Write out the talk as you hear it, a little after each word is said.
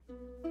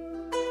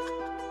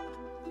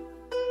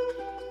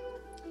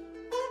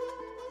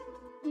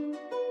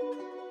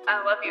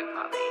you,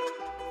 Bobby.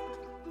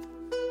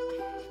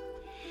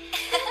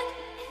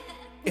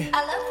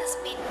 I love this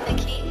beat,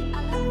 Nikki. I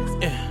love this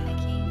beat,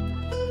 Nikki.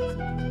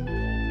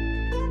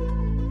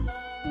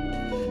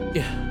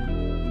 Yeah.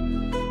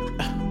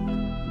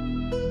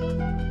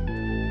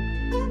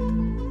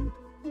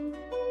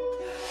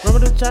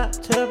 Remember the chop,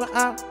 tell her I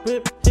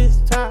rip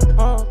his top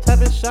on.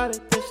 Tap it, shot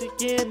it, then she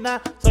get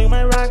knocked. Suck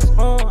my rocks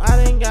on.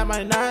 I done got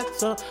my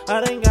knots on.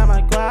 I done got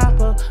my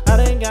guapa. I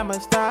done got my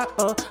stop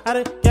on. I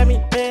done got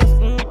me bands.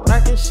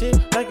 Rockin' shit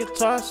like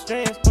guitar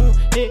strands.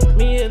 Hit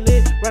me a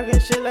lick. Rockin'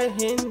 shit like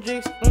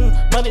Hendrix.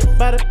 Money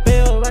by the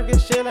bill. Rockin'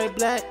 shit like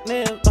Black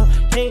Nails.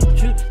 Can't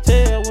you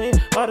tell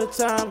when all the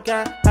time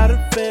got how to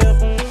feel?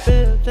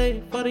 Feel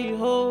J for these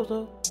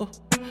hoes.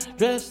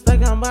 Dressed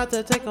like I'm about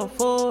to take a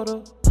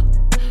photo.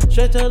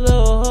 Stretch a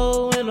little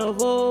hole in a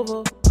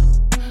Volvo.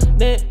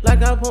 Neck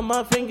like I put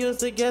my fingers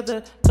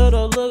together. Told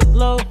her look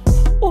low.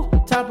 Ooh,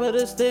 top of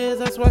the stairs,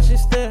 that's why she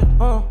stare.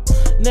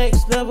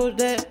 Next level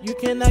that you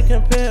cannot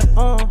compare.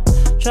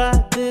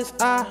 Try this,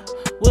 I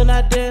will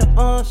not dare.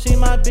 She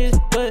my bitch,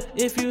 but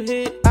if you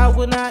hit, I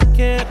will not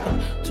care.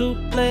 Two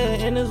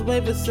player in this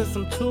wave since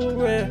I'm too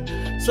rare.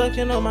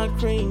 Sucking on my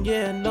cream,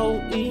 yeah,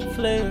 no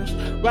eclairs.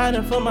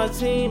 Riding for my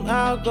team,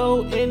 I'll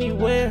go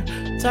anywhere.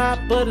 Top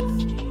of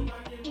the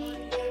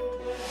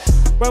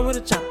run with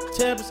the chop,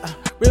 tables,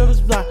 rivers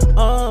block,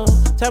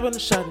 tap on the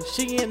shotty,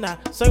 she get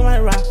knocked, suck my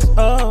rocks,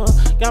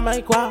 got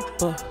my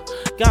guapa,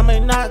 got my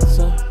knots,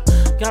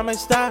 got my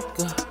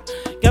stocker,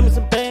 got me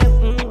some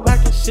bands,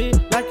 rockin' shit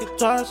like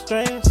guitar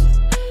strings,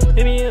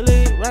 hit me a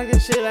lick, rockin'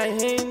 shit like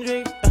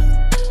Hendrix,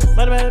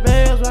 money by the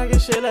bells, rockin'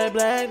 shit like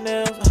Black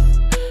Nails,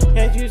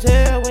 can't you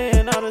tell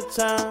when all the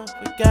time,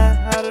 forgot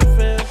how to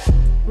feel,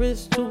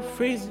 wrist too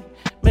freezing.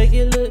 Make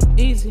it look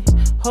easy,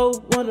 hoes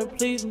wanna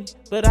please me,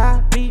 but I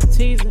be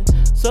teasing.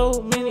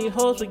 So many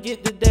hoes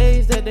forget the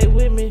days that they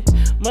with me.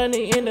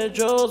 Money in the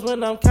drawers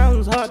when I'm counting,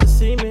 it's hard to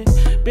see me.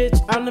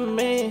 Bitch, I'm the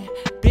man,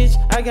 bitch,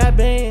 I got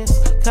bands.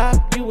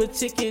 Cop you a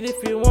ticket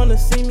if you wanna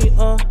see me,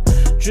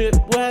 drip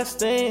where I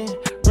stand,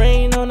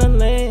 rain on the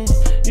land.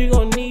 You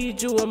gon'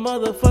 need you a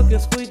motherfucking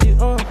squeegee,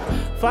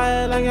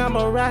 fire like I'm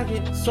a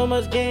rocket, so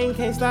much game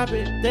can't stop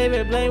it.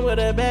 David Blaine with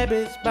a bad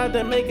bitch, about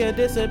to make a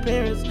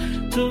disappearance.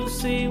 To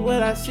see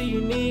what I see,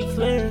 you need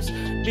clearance.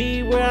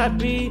 Be where I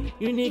be,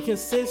 you need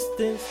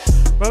consistency.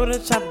 Rubber the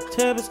chopper,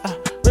 tables,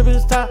 rip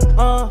his top,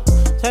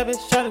 tap it,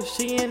 shot it,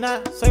 she ain't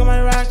not, suck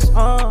my rocks,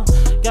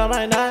 got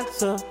my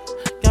knots,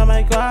 got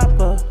my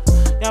guapa,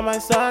 got my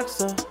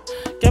socks,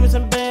 got me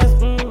some bands,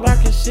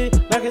 rockin' shit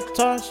like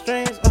guitar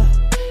strings,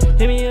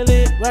 hit me a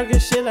lick, rockin'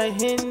 shit like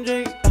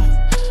Hendrix,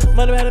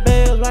 money by the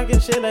bells,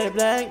 rockin' shit like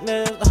Black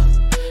Nails,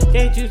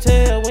 can't you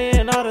tell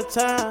when all the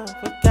time,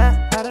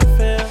 forgot how to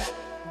feel.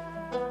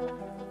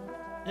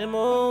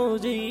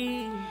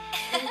 Emoji.